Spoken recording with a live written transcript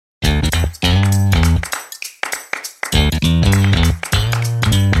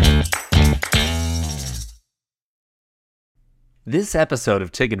This episode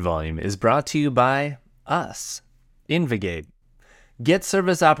of Ticket Volume is brought to you by us, Invigate. Get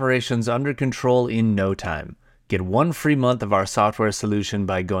service operations under control in no time. Get 1 free month of our software solution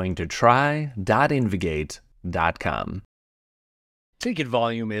by going to try.invigate.com. Ticket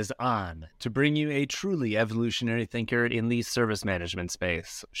Volume is on to bring you a truly evolutionary thinker in the service management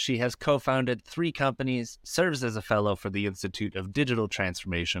space. She has co-founded 3 companies, serves as a fellow for the Institute of Digital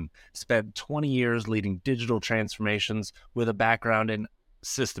Transformation, spent 20 years leading digital transformations with a background in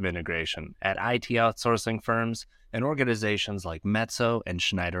system integration at IT outsourcing firms and organizations like Mezzo and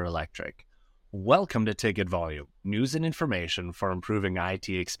Schneider Electric. Welcome to Ticket Volume, news and information for improving IT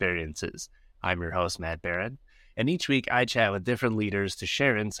experiences. I'm your host, Matt Barrett. And each week I chat with different leaders to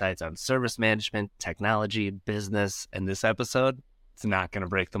share insights on service management, technology, business, and this episode, it's not going to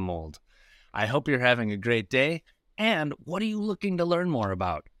break the mold. I hope you're having a great day. And what are you looking to learn more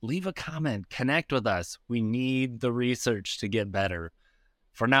about? Leave a comment, connect with us. We need the research to get better.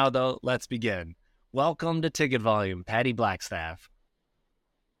 For now, though, let's begin. Welcome to Ticket Volume, Patti Blackstaffe.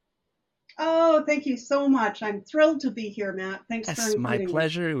 Oh, thank you so much. I'm thrilled to be here, Matt. Thanks for Yes, my including me.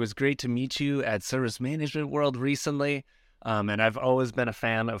 pleasure. It was great to meet you at Service Management World recently. And I've always been a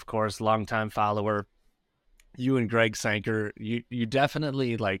fan, of course, longtime follower. You and Greg Sanker, you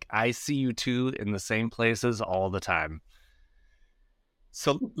definitely, I see you two in the same places all the time.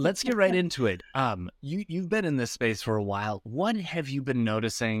 So let's get right into it. You've been in this space for a while. What have you been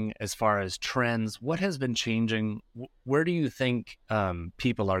noticing as far as trends? What has been changing? Where do you think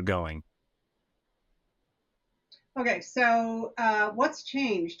people are going? Okay, so what's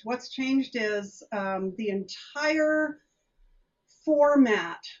changed? What's changed is the entire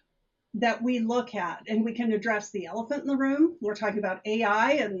format that we look at, and we can address the elephant in the room. We're talking about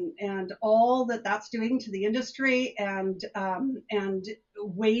AI and all that that's doing to the industry, and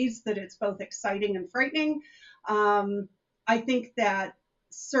ways that it's both exciting and frightening. I think that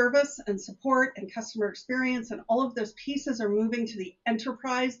service and support and customer experience and all of those pieces are moving to the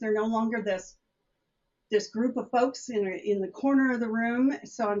enterprise. They're no longer this group of folks in the corner of the room.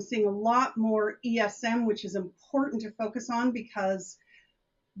 So I'm seeing a lot more ESM, which is important to focus on because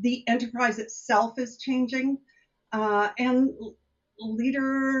the enterprise itself is changing, and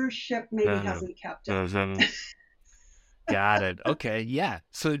leadership maybe hasn't kept up. Got it. Okay. Yeah.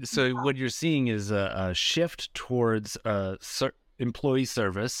 So what you're seeing is a shift towards employee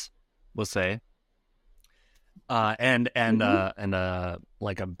service, we'll say, and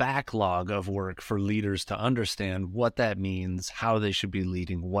like a backlog of work for leaders to understand what that means, how they should be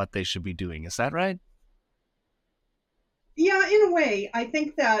leading, what they should be doing. Is that right? Yeah, in a way. I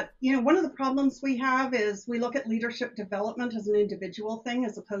think that, one of the problems we have is we look at leadership development as an individual thing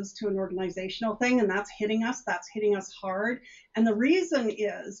as opposed to an organizational thing, and that's hitting us hard. And the reason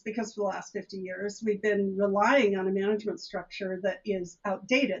is because for the last 50 years, we've been relying on a management structure that is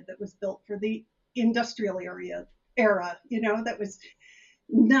outdated, that was built for the industrial era, that was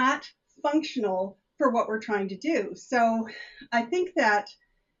not functional for what we're trying to do. So I think that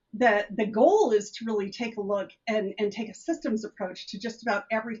the goal is to really take a look and take a systems approach to just about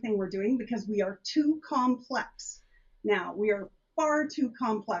everything we're doing, because we are too complex now. We are far too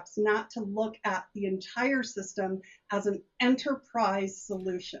complex not to look at the entire system as an enterprise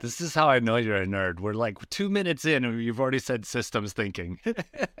solution. This is how I know you're a nerd. We're like 2 minutes in and you've already said systems thinking.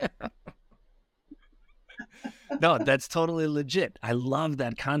 No, that's totally legit. I love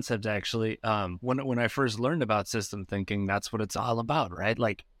that concept, actually. When I first learned about system thinking, that's what it's all about, right?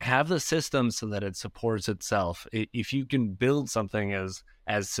 Like, have the system so that it supports itself. If you can build something as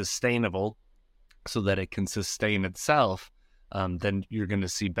sustainable so that it can sustain itself, then you're going to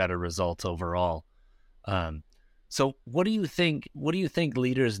see better results overall. So what do you think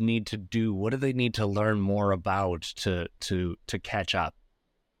leaders need to do? What do they need to learn more about to catch up?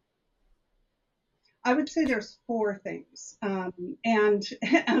 I would say there's 4 things. And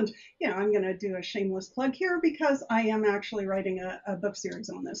I'm going to do a shameless plug here because I am actually writing a book series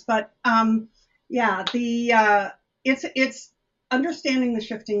on this. But it's understanding the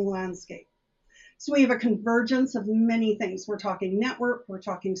shifting landscape. So we have a convergence of many things. We're talking network, we're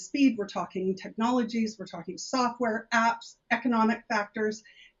talking speed, we're talking technologies, we're talking software, apps, economic factors,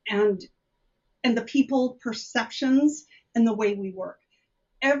 and the people perceptions and the way we work.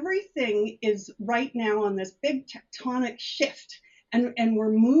 Everything is right now on this big tectonic shift, and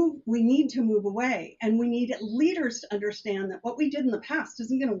we need to move away, and we need leaders to understand that what we did in the past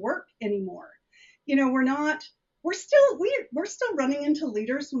isn't going to work anymore. We're still running into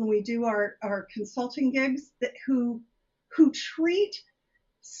leaders when we do our consulting gigs who treat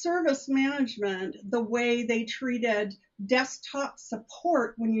service management, the way they treated desktop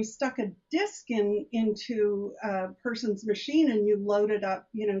support when you stuck a disk into a person's machine and you loaded up,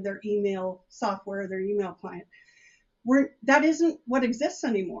 their email software, their email client. That isn't what exists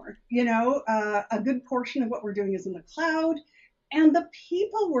anymore. A good portion of what we're doing is in the cloud, and the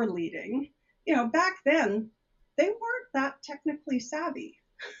people we're leading, back then, they weren't that technically savvy.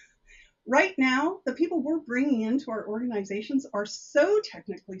 Right now, the people we're bringing into our organizations are so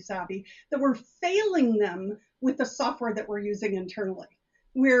technically savvy that we're failing them with the software that we're using internally.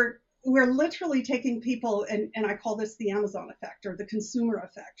 We're literally taking people, and I call this the Amazon effect or the consumer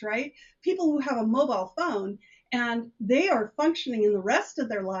effect, right? People who have a mobile phone and they are functioning in the rest of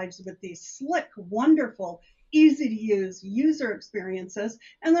their lives with these slick, wonderful, easy to use user experiences,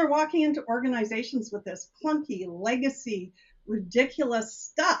 and they're walking into organizations with this clunky legacy ridiculous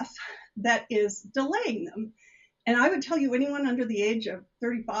stuff that is delaying them. And I would tell you, anyone under the age of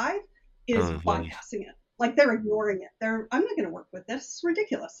 35 is bypassing it. Like they're ignoring it. I'm not going to work with this. It's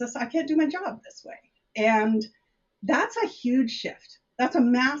ridiculous. I can't do my job this way. And that's a huge shift. That's a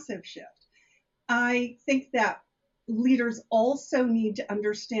massive shift. I think that leaders also need to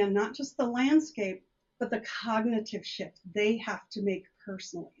understand not just the landscape, but the cognitive shift they have to make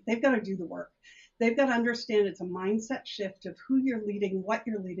personally. They've got to do the work. They've got to understand it's a mindset shift of who you're leading, what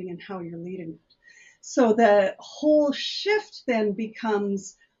you're leading, and how you're leading it. So the whole shift then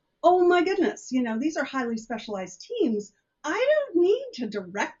becomes, oh my goodness, these are highly specialized teams. I don't need to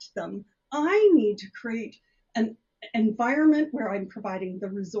direct them. I need to create an environment where I'm providing the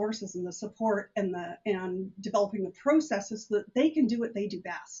resources and the support and developing the processes so that they can do what they do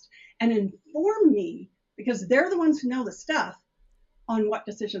best and inform me, because they're the ones who know the stuff, on what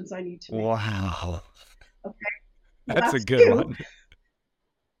decisions I need to make. Wow. Okay. That's a good one.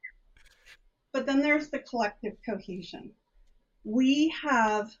 But then there's the collective cohesion. We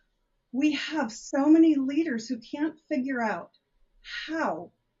have so many leaders who can't figure out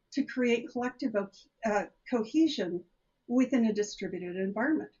how to create collective cohesion within a distributed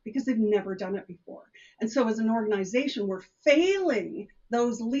environment because they've never done it before. And so as an organization, we're failing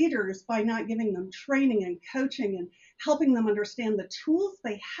those leaders by not giving them training and coaching and helping them understand the tools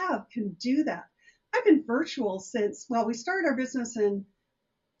they have can do that. I've been virtual since, we started our business in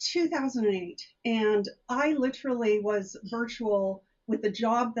 2008, and I literally was virtual with the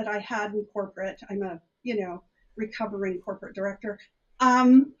job that I had in corporate. I'm a, recovering corporate director.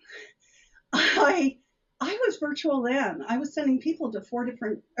 I was virtual then. I was sending people to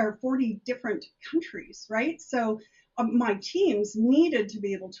 40 different countries, right? So my teams needed to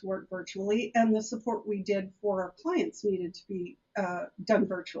be able to work virtually, and the support we did for our clients needed to be done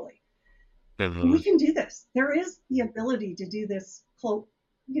virtually. Mm-hmm. We can do this. There is the ability to do this,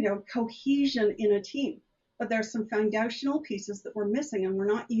 cohesion in a team. But there's some foundational pieces that we're missing, and we're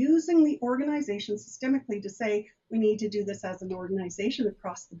not using the organization systemically to say we need to do this as an organization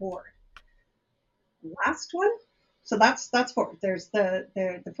across the board. Last one. So that's four. There's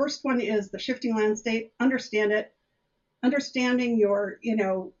the first one is the shifting landscape. Understand it. Understanding your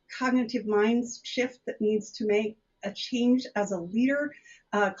cognitive minds shift that needs to make a change as a leader.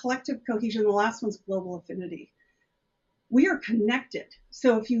 Collective cohesion. The last one's global affinity. We are connected.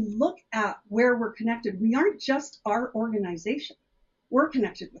 So if you look at where we're connected, we aren't just our organization. We're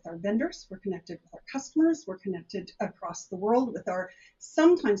connected with our vendors. We're connected with our customers. We're connected across the world with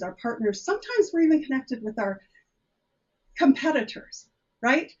sometimes our partners. Sometimes we're even connected with our competitors,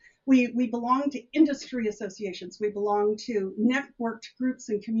 right? We belong to industry associations. We belong to networked groups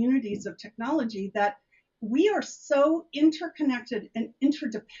and communities of technology that we are so interconnected and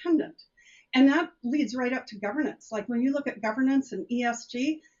interdependent. And that leads right up to governance. Like when you look at governance and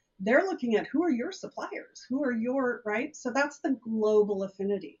ESG, they're looking at who are your suppliers, who are your, right? So that's the global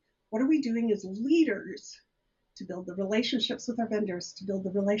affinity. What are we doing as leaders to build the relationships with our vendors, to build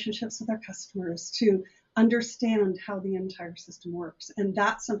the relationships with our customers, to understand how the entire system works? And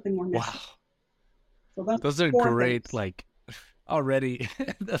that's something we're missing. Wow. So those are great, things. Already,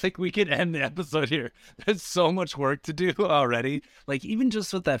 I think we could end the episode here. There's so much work to do already. Even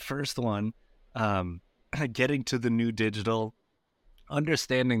just with that first one, getting to the new digital,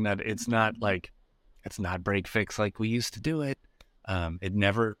 understanding that it's not break fix like we used to do it. It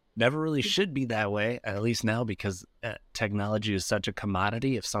never really should be that way, at least now, because technology is such a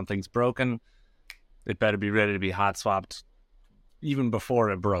commodity. If something's broken, it better be ready to be hot swapped even before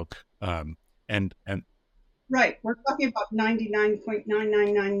it broke. And right, we're talking about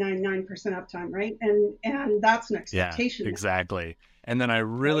 99.99999% uptime, right? And that's an expectation. Yeah, exactly. And then I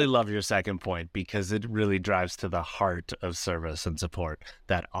really love your second point, because it really drives to the heart of service and support,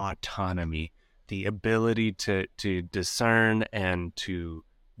 that autonomy, the ability to discern and to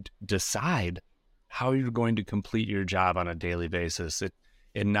decide how you're going to complete your job on a daily basis. It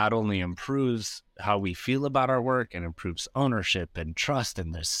not only improves how we feel about our work, and improves ownership and trust,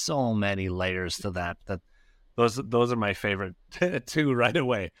 and there's so many layers to that. Those are my favorite two right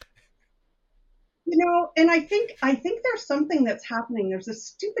away. And I think there's something that's happening. There's a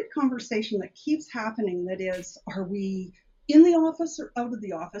stupid conversation that keeps happening that is, are we in the office or out of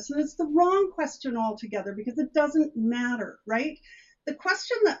the office? And it's the wrong question altogether, because it doesn't matter, right? The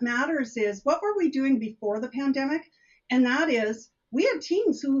question that matters is, what were we doing before the pandemic? And that is, we had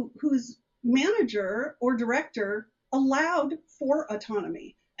teams whose manager or director allowed for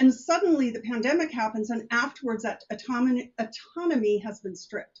autonomy. And suddenly the pandemic happens, and afterwards that autonomy has been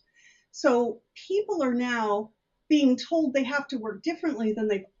stripped. So people are now being told they have to work differently than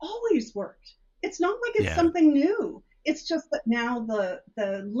they've always worked. It's not like it's Yeah. something new. It's just that now the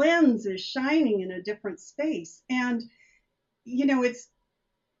lens is shining in a different space. And it's,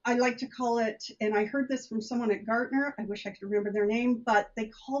 I like to call it, and I heard this from someone at Gartner, I wish I could remember their name, but they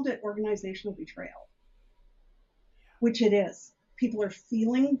called it organizational betrayal, which it is. People are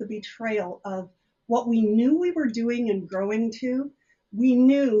feeling the betrayal of what we knew we were doing and growing to. We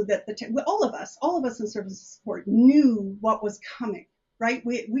knew that all of us in service support knew what was coming, right?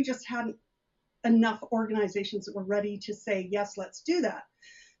 We just hadn't enough organizations that were ready to say, yes, let's do that.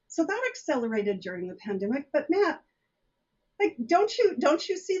 So that accelerated during the pandemic. But Matt, like, don't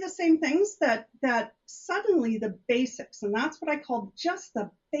you see the same things, that suddenly the basics, and that's what I call just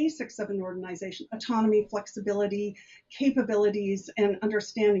the basics of an organization: autonomy, flexibility, capabilities, and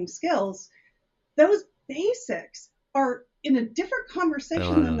understanding skills. Those basics are in a different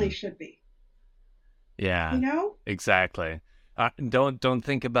conversation than they Um, should be, you yeah, know? exactly. Don't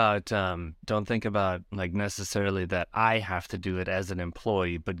think about like necessarily that I have to do it as an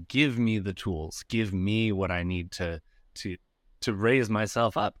employee, but give me the tools, give me what I need to to raise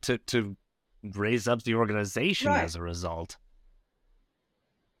myself up, to raise up the organization Right. as a result.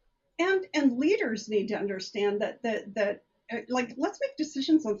 And leaders need to understand that like, let's make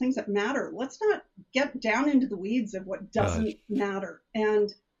decisions on things that matter. Let's not get down into the weeds of what Uh, doesn't matter.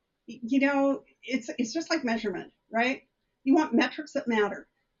 And it's just like measurement, right? You want metrics that matter.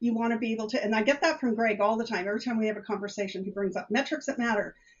 You want to be able to, and I get that from Greg all the time. Every time we have a conversation, he brings up metrics that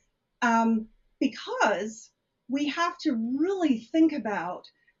matter, um, because we have to really think about,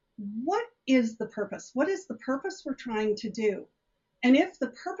 what is the purpose? What is the purpose we're trying to do? And if the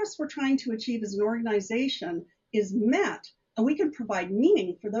purpose we're trying to achieve as an organization is met, and we can provide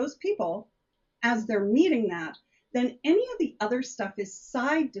meaning for those people as they're meeting that, then any of the other stuff is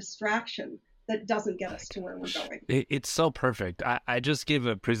side distraction that doesn't get my us to where we're gosh, going. it's so perfect. I just gave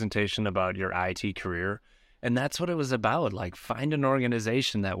a presentation about your IT career, and that's what it was about. Like, find an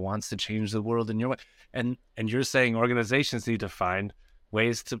organization that wants to change the world in your way, and you're saying organizations need to find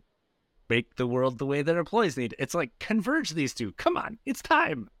ways to make the world the way their employees need. It's like, converge these two. Come on, it's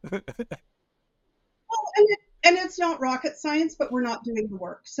time. Well, and it's not rocket science, but we're not doing the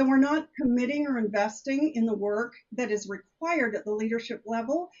work. So we're not committing or investing in the work that is required at the leadership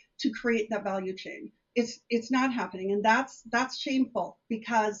level to create that value chain. It's not happening, and that's shameful,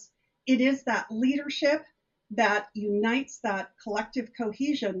 because it is that leadership that unites, that collective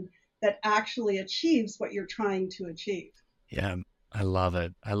cohesion, that actually achieves what you're trying to achieve. Yeah, I love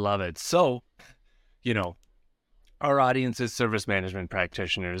it. I love it. So, you know, our audience is service management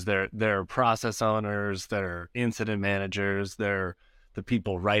practitioners. They're process owners, they're incident managers, they're the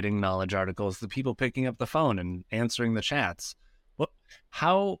people writing knowledge articles, the people picking up the phone and answering the chats. What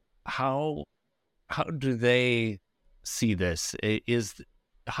how how how do they see this? Is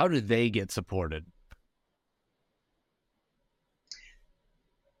how do they get supported?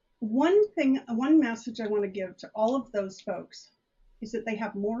 One message I want to give to all of those folks is that they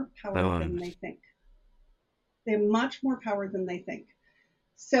have more power Um, than they think. They have much more power than they think.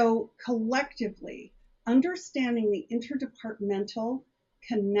 So, collectively, understanding the interdepartmental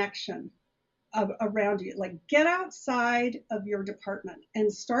connection around you, like, get outside of your department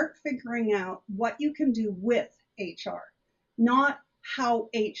and start figuring out what you can do with HR, not how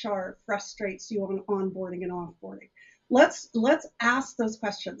HR frustrates you on onboarding and offboarding. Let's ask those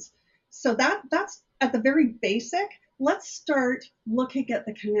questions. So that's at the very basic. Let's start looking at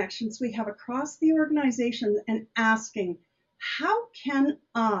the connections we have across the organization and asking, how can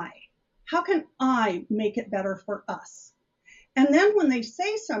I how can I make it better for us? And then when they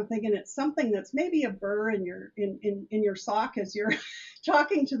say something, and it's something that's maybe a burr in your sock as you're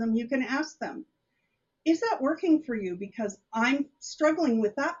talking to them, you can ask them, is that working for you? Because I'm struggling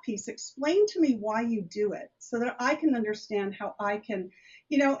with that piece. Explain to me why you do it, so that I can understand how I can,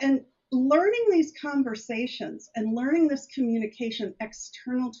 and learning these conversations and learning this communication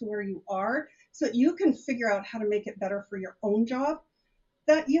external to where you are so that you can figure out how to make it better for your own job,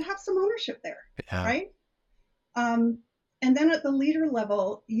 that you have some ownership there, Yeah. right? Um, and then at the leader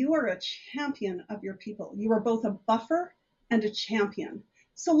level, you are a champion of your people. You are both a buffer and a champion.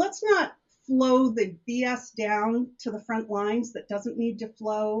 So let's not flow the BS down to the front lines that doesn't need to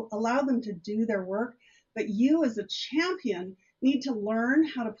flow. Allow them to do their work. But you, as a champion, need to learn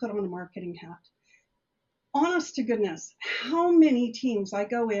how to put on a marketing hat. Honest to goodness, how many teams I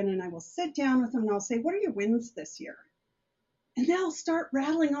go in and I will sit down with them and I'll say, "What are your wins this year?" And they'll start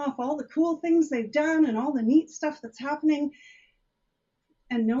rattling off all the cool things they've done and all the neat stuff that's happening.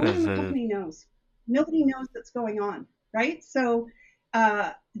 And no one in the Mhm. company knows. Nobody knows what's going on, right? So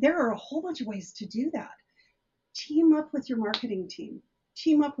there are a whole bunch of ways to do that. Team up with your marketing team,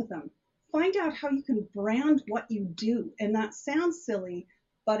 team up with them. Find out how you can brand what you do. And that sounds silly,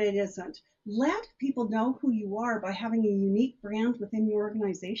 but it isn't. Let people know who you are by having a unique brand within your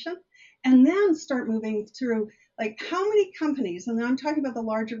organization, and then start moving through, like, how many companies, and I'm talking about the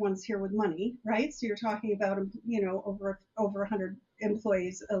larger ones here with money, right? So you're talking about, over 100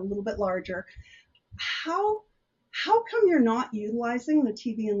 employees, a little bit larger. how how come you're not utilizing the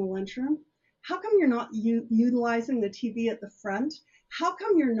TV in the lunchroom? How come you're not utilizing the TV at the front? How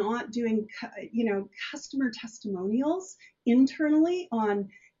come you're not doing, customer testimonials internally on,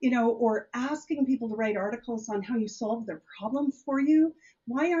 or asking people to write articles on how you solve their problem for you?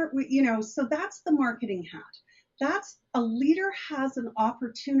 Why aren't we, so that's the marketing hat. That's a leader has an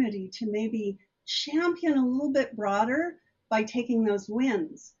opportunity to maybe champion a little bit broader by taking those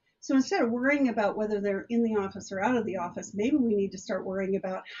wins. So instead of worrying about whether they're in the office or out of the office, maybe we need to start worrying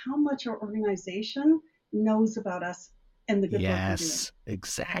about how much our organization knows about us and the good work we're doing. Yes,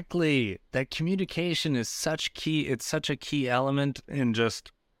 exactly. That communication is such key. It's such a key element in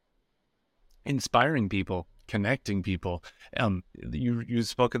just inspiring people, connecting people. You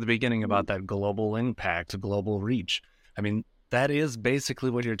spoke at the beginning Mm-hmm. about that global impact, global reach. I mean, that is basically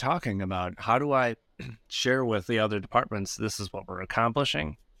what you're talking about. How do I share with the other departments this is what we're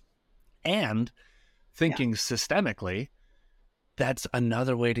accomplishing? And Yeah. thinking systemically, that's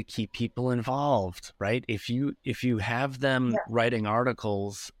another way to keep people involved, right? If you have them Yeah. writing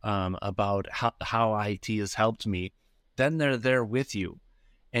articles about how IT has helped me, then they're there with you,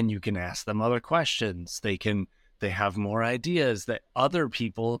 and you can ask them other questions. They have more ideas that other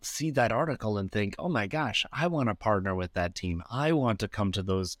people see that article and think, oh my gosh, I want to partner with that team. I want to come to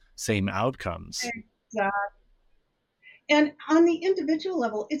those same outcomes. Exactly. And on the individual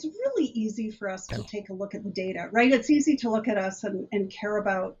level, it's really easy for us to take a look at the data, right? It's easy to look at us and care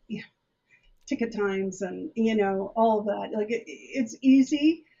about, ticket times and, all of that. Like, it's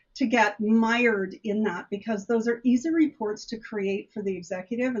easy to get mired in that because those are easy reports to create for the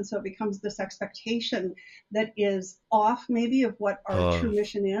executive, and so it becomes this expectation that is off maybe of what our true Oh,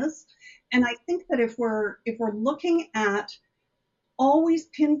 mission is. And I think that if we're looking at always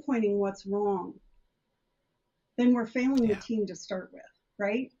pinpointing what's wrong, then we're failing the yeah. team to start with,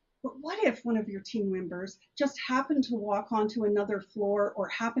 right? But what if one of your team members just happened to walk onto another floor or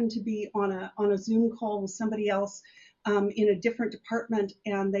happened to be on a Zoom call with somebody else, in a different department,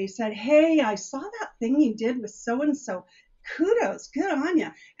 and they said, "Hey, I saw that thing you did with so and so. Kudos, good on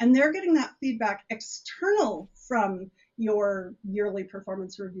you." And they're getting that feedback external from your yearly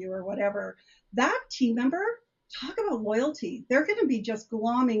performance review or whatever. That team member, talk about loyalty. They're going to be just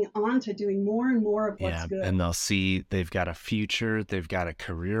glomming onto doing more and more of what's Yeah, good. and they'll see they've got a future, they've got a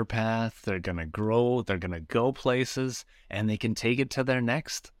career path, they're going to grow, they're going to go places, and they can take it to their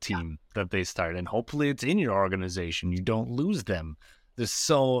next team that they start. And hopefully it's in your organization. You don't lose them. There's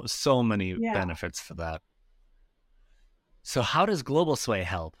so many Yeah. benefits for that. So how does Global Sway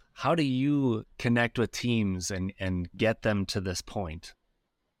help? How do you connect with teams and get them to this point?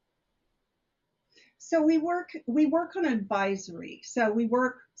 So we work on advisory. So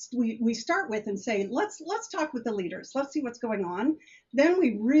we start with and say, let's talk with the leaders. Let's see what's going on. Then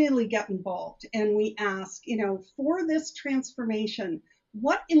we really get involved and we ask, for this transformation,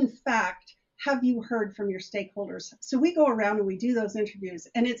 what in fact have you heard from your stakeholders? So we go around and we do those interviews,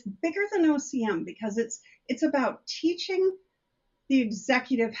 and it's bigger than OCM because it's about teaching the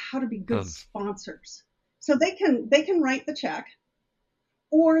executive how to be good Um, sponsors. So they can write the check,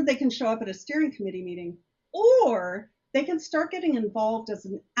 or they can show up at a steering committee meeting, or they can start getting involved as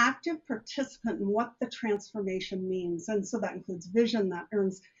an active participant in what the transformation means. And so that includes vision,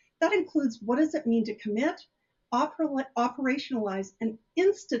 that includes what does it mean to commit, operationalize, and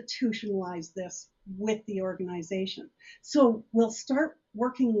institutionalize this with the organization. So we'll start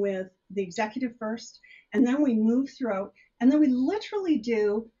working with the executive first, and then we move throughout, and then we literally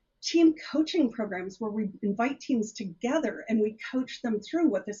do team coaching programs where we invite teams together and we coach them through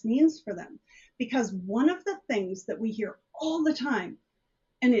what this means for them. Because one of the things that we hear all the time,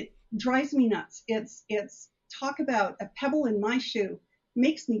 and it drives me nuts, it's talk about a pebble in my shoe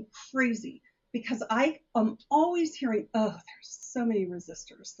makes me crazy, because I am always hearing, oh, there's so many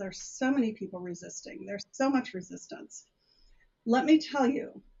resistors. There's so many people resisting. There's so much resistance. Let me tell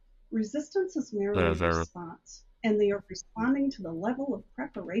you, resistance is merely a response, and they are responding to the level of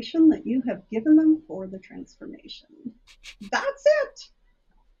preparation that you have given them for the transformation. That's it.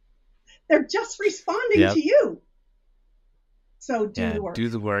 They're just responding to you. So do the work. Do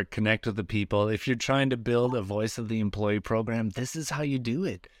the work, connect with the people. If you're trying to build a voice of the employee program, this is how you do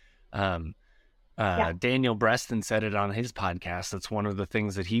it. Daniel Breston said it on his podcast. That's one of the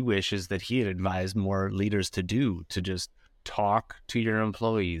things that he wishes that he had advised more leaders to do, to just talk to your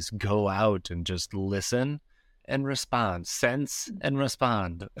employees, go out and just listen and respond, sense and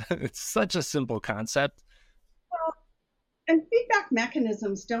respond. It's such a simple concept. Well, and feedback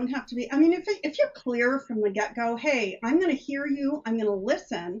mechanisms don't have to be, I mean, if you're clear from the get-go, hey, I'm going to hear you, I'm going to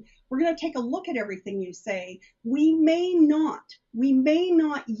listen, we're going to take a look at everything you say. We may not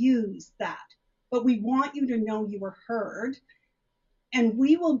use that, but we want you to know you were heard, and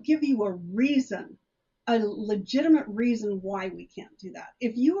we will give you a reason, a legitimate reason why we can't do that.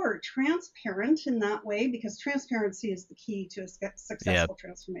 If you are transparent in that way, because transparency is the key to a successful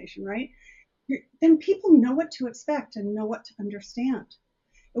transformation, right? Then people know what to expect and know what to understand.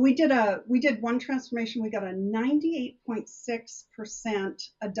 We did one transformation. We got a 98.6%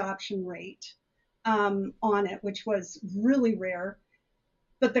 adoption rate on it, which was really rare.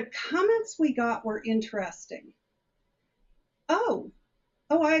 But the comments we got were interesting. I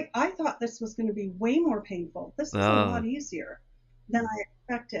thought this was going to be way more painful. This was a lot easier than I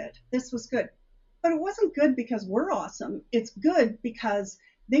expected. This was good. But it wasn't good because we're awesome. It's good because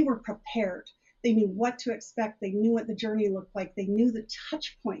they were prepared. They knew what to expect. They knew what the journey looked like. They knew the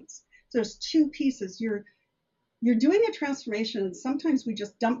touch points. So there's two pieces. You're doing a transformation, and sometimes we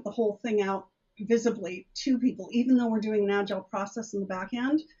just dump the whole thing out visibly to people, even though we're doing an agile process in the back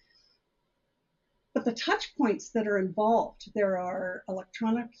end. But the touch points that are involved, there are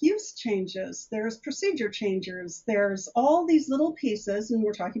electronic use changes, there's procedure changes, there's all these little pieces, and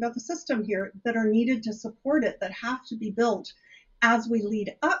we're talking about the system here, that are needed to support it, that have to be built as we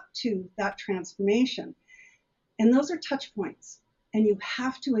lead up to that transformation. And those are touch points. And you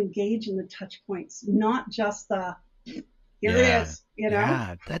have to engage in the touch points, not just the, here it is,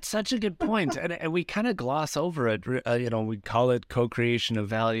 Yeah, that's such a good point. And we kind of gloss over it. We call it co-creation of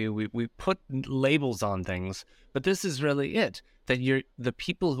value. We put labels on things, but this is really it. That the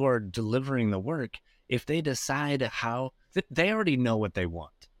people who are delivering the work, if they decide how, they already know what they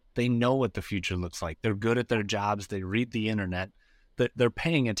want. They know what the future looks like. They're good at their jobs. They read the internet. They're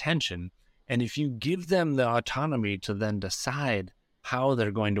paying attention. And if you give them the autonomy to then decide how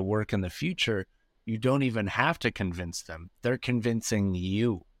they're going to work in the future, you don't even have to convince them. They're convincing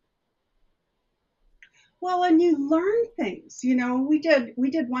you. Well, and you learn things. We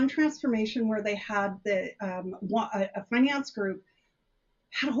did one transformation where they had a finance group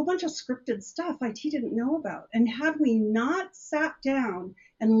had a whole bunch of scripted stuff IT didn't know about. And had we not sat down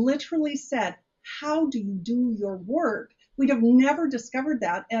and literally said, how do you do your work? We'd have never discovered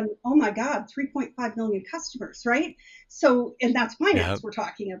that. And oh my God, 3.5 million customers, right? So, and that's finance we're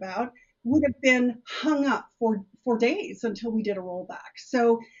talking about, would have been hung up for days until we did a rollback.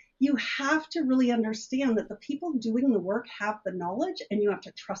 So you have to really understand that the people doing the work have the knowledge, and you have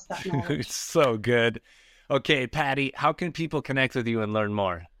to trust that knowledge. It's so good. Okay, Patti, how can people connect with you and learn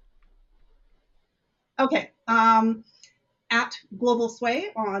more? Okay. At Global Sway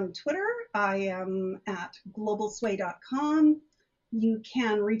on Twitter. I am at globalsway.com. You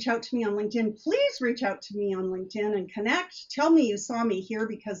can reach out to me on LinkedIn. Please reach out to me on LinkedIn and connect. Tell me you saw me here,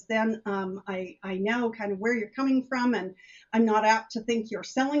 because then I know kind of where you're coming from, and I'm not apt to think you're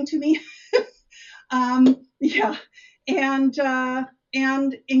selling to me.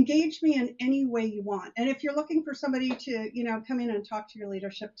 And engage me in any way you want. And if you're looking for somebody to, come in and talk to your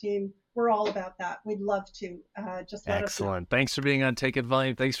leadership team, we're all about that. We'd love to. Just let us know. Excellent. Thanks for being on Take It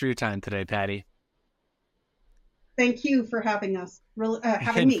Volume. Thanks for your time today, Patti. Thank you for having us.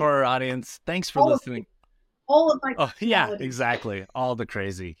 Having and me. For our audience, thanks for listening. All of my exactly. All the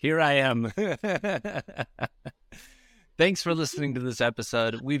crazy. Here I am. Thanks for listening to this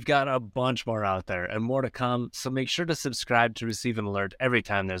episode. We've got a bunch more out there and more to come, so make sure to subscribe to receive an alert every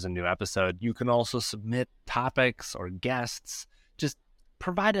time there's a new episode. You can also submit topics or guests. Just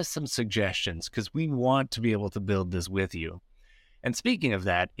provide us some suggestions, because we want to be able to build this with you. And speaking of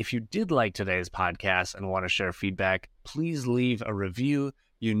that, if you did like today's podcast and want to share feedback, please leave a review,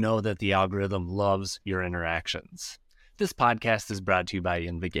 you know that the algorithm loves your interactions. This podcast is brought to you by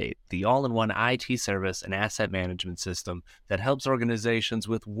Invigate, the all-in-one IT service and asset management system that helps organizations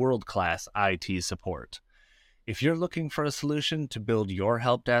with world-class IT support. If you're looking for a solution to build your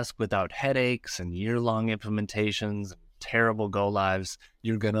help desk without headaches and year-long implementations and terrible go-lives,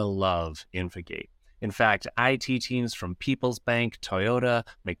 you're going to love Invigate. In fact, IT teams from People's Bank, Toyota,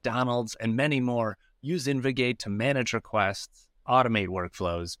 McDonald's, and many more use Invigate to manage requests, automate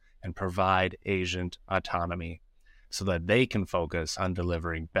workflows, and provide agent autonomy so that they can focus on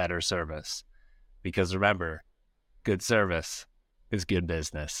delivering better service. Because remember, good service is good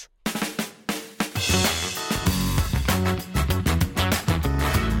business.